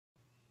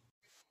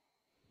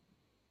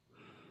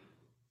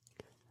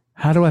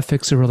How do I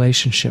fix a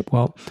relationship?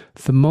 Well,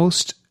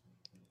 the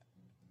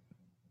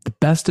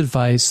best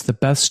advice, the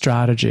best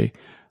strategy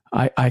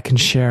I can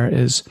share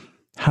is,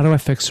 how do I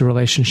fix a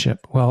relationship?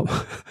 Well,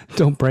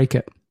 don't break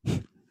it.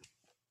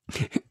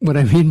 What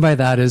I mean by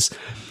that is,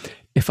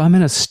 if I'm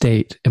in a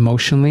state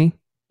emotionally,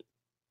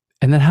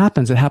 and that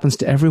happens, it happens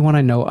to everyone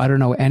I know. I don't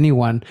know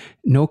anyone,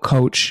 no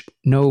coach,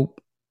 no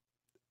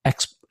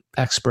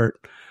expert,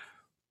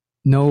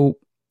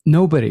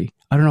 nobody.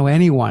 I don't know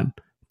anyone,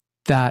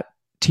 that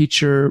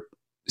teacher,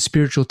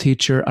 spiritual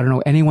teacher. I don't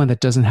know anyone that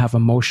doesn't have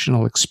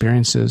emotional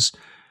experiences.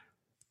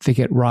 They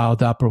get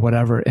riled up or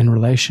whatever in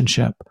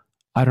relationship.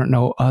 I don't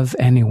know of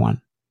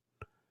anyone.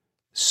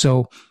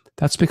 So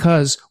that's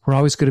because we're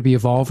always going to be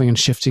evolving and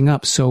shifting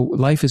up. So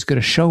life is going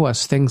to show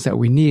us things that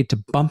we need to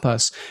bump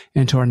us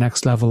into our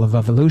next level of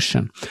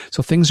evolution.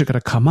 So things are going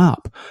to come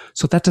up.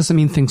 So that doesn't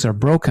mean things are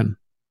broken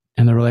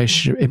in the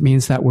relationship. It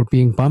means that we're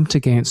being bumped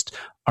against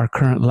our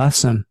current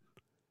lesson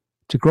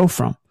to grow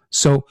from.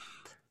 So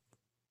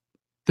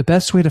the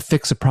best way to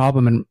fix a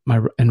problem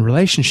in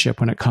relationship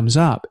when it comes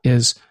up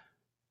is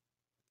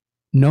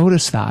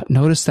notice that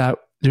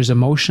there's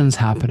emotions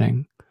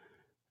happening.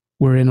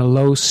 We're in a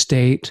low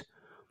state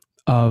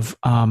of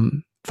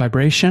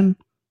vibration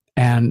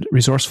and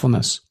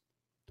resourcefulness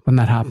when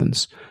that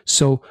happens.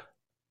 So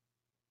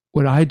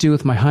what I do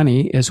with my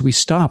honey is we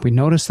stop, we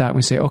notice that, and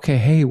we say, okay,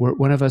 hey,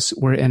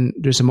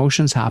 there's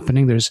emotions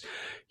happening. There's,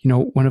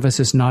 one of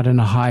us is not in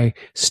a high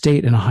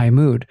state, in a high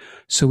mood.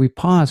 So we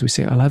pause, we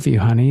say, I love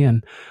you, honey,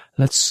 and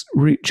let's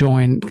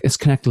rejoin, let's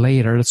connect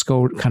later. Let's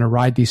go kind of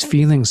ride these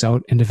feelings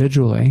out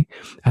individually.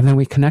 And then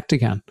we connect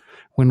again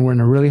when we're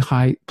in a really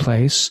high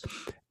place,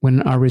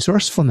 when our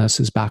resourcefulness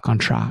is back on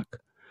track.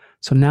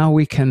 So now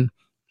I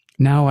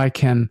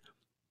can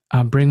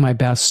bring my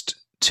best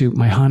to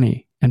my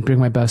honey and bring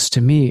my best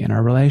to me in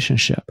our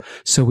relationship.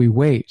 So we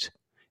wait.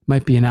 It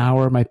might be an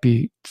hour, might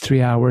be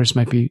 3 hours,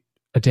 might be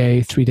a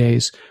day, 3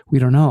 days. We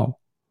don't know.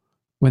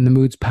 When the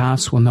moods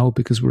pass, we'll know,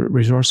 because we're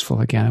resourceful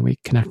again, and we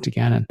connect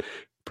again and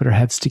put our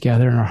heads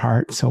together and our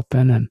hearts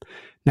open, and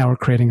now we're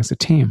creating as a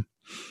team.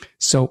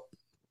 So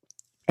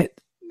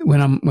when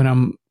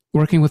I'm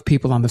working with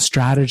people on the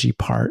strategy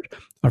part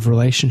of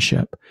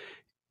relationship,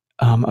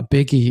 a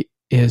biggie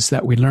is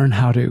that we learn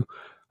how to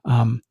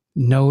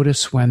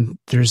notice when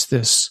there's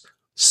this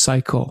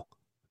cycle,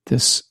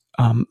 this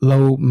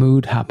low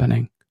mood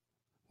happening,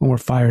 when we're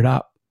fired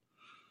up,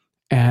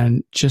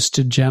 and just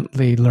to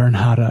gently learn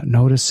how to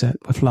notice it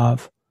with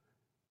love.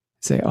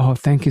 Say, oh,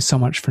 thank you so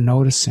much for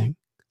noticing.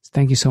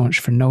 Thank you so much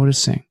for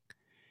noticing.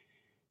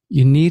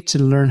 You need to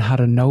learn how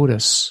to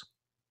notice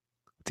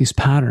these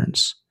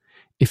patterns.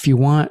 If you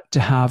want to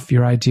have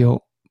your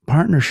ideal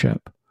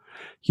partnership,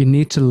 you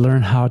need to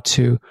learn how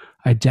to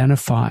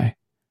identify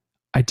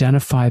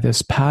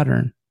this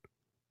pattern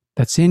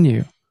that's in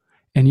you.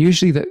 And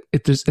usually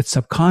it's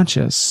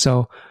subconscious.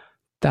 So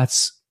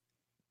that's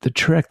the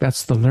trick.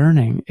 That's the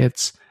learning.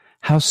 It's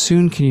how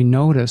soon can you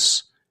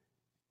notice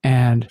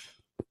and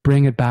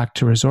bring it back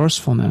to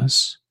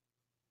resourcefulness,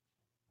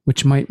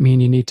 which might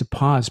mean you need to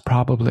pause,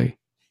 probably.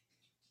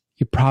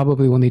 You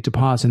probably will need to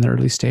pause in the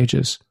early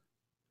stages.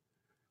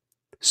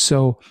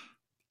 So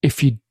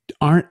if you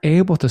aren't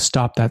able to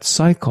stop that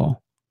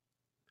cycle,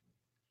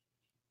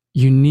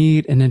 you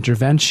need an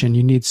intervention.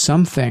 You need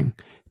something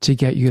to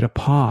get you to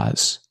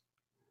pause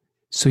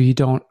so you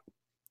don't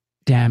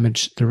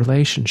damage the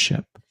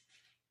relationship.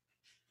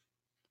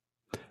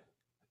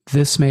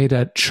 This made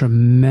a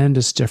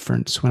tremendous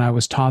difference when I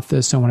was taught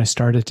this and when I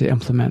started to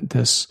implement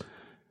this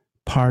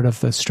part of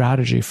the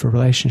strategy for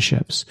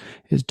relationships,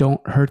 is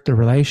don't hurt the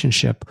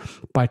relationship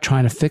by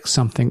trying to fix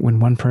something when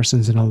one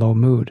person's in a low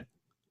mood,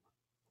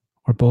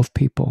 or both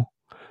people.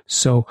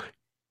 So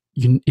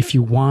if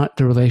you want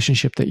the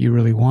relationship that you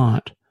really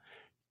want,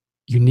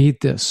 you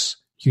need this.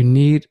 You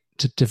need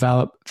to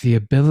develop the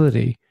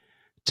ability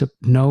to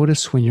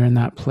notice when you're in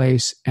that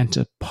place and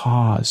to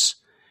pause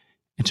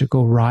and to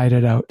go ride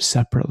it out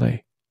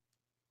separately.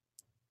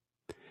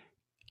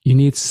 You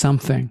need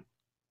something.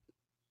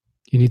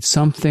 You need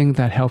something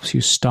that helps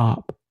you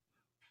stop.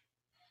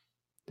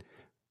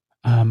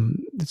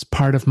 It's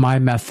part of my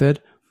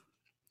method,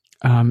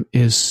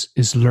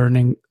 is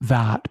learning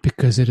that,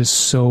 because it is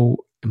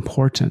so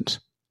important.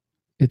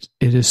 It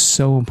is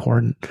so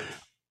important.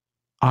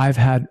 I've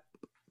had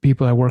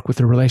people I work with,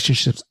 the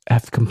relationships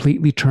have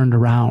completely turned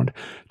around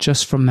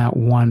just from that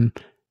one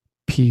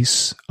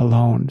piece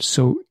alone.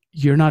 So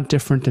you're not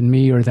different than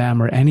me or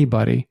them or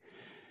anybody.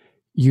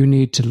 You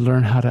need to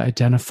learn how to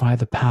identify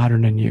the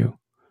pattern in you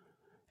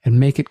and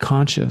make it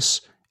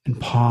conscious and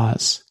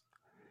pause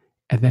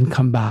and then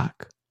come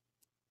back.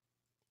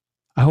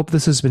 I hope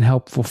this has been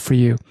helpful for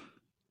you.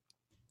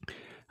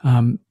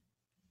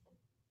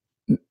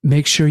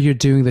 Make sure you're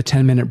doing the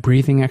 10-minute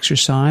breathing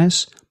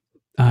exercise.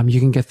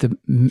 You can get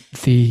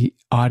the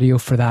audio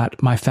for that,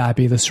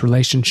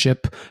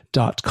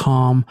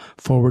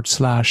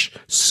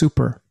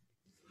 myfabulousrelationship.com/super.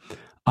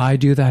 I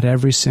do that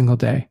every single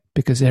day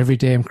because every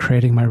day I'm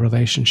creating my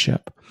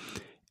relationship.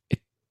 It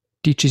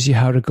teaches you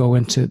how to go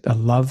into a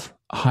love,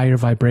 higher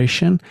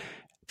vibration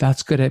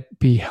that's going to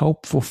be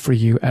helpful for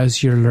you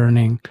as you're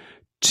learning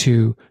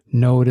to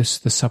notice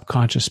the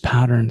subconscious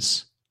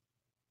patterns.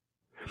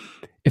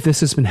 If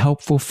this has been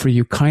helpful for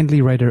you,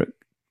 kindly write a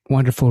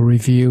wonderful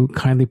review,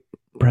 kindly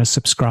press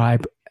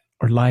subscribe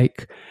or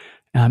like.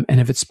 And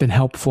if it's been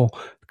helpful,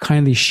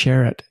 kindly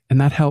share it. And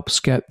that helps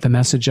get the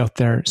message out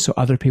there so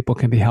other people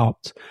can be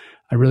helped.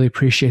 I really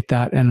appreciate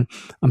that. And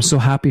I'm so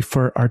happy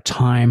for our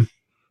time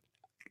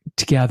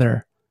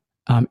together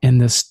in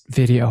this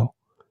video.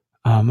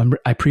 I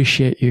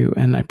appreciate you,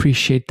 and I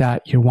appreciate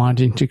that you're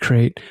wanting to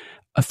create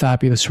a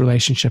fabulous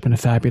relationship and a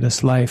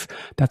fabulous life.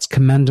 That's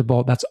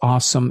commendable. That's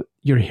awesome.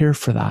 You're here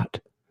for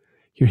that.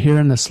 You're here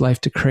in this life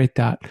to create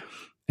that.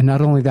 And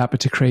not only that, but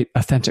to create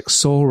authentic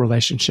soul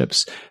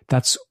relationships.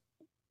 That's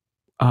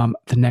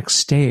the next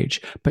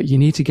stage. But you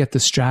need to get the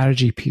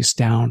strategy piece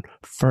down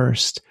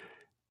first.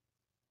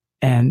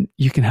 And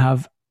you can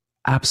have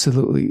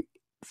absolutely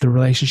the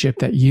relationship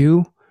that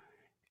you,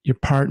 your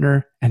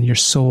partner, and your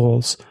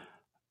souls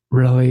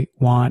really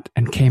want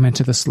and came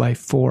into this life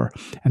for.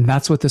 And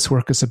that's what this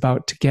work is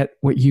about, to get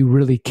what you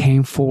really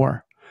came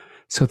for.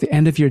 So at the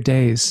end of your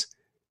days,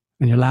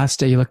 on your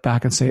last day, you look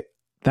back and say,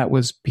 that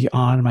was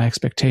beyond my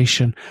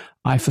expectation.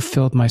 I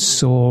fulfilled my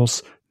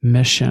soul's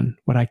mission,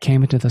 what I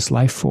came into this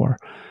life for.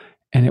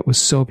 And it was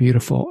so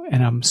beautiful.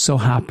 And I'm so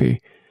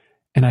happy.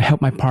 And I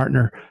helped my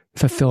partner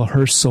fulfill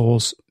her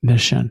soul's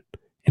mission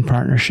in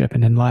partnership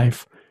and in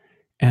life.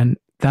 And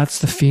that's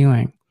the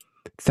feeling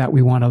that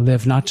we want to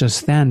live, not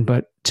just then,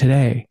 but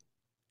today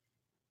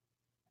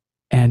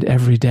and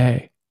every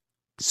day.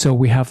 So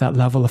we have that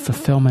level of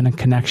fulfillment and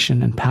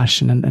connection and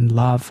passion and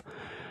love.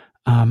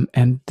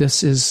 And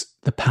this is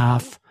the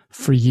path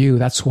for you.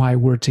 That's why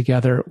we're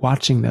together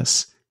watching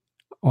this.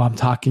 Well, I'm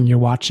talking, you're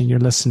watching, you're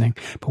listening,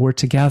 but we're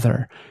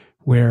together,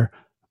 where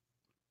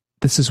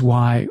this is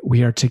why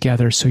we are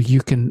together, so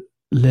you can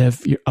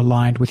live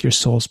aligned with your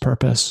soul's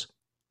purpose.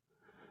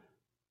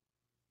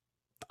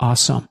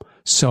 Awesome.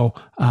 So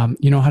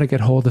you know how to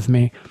get hold of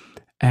me.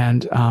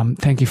 And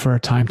thank you for our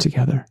time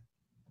together.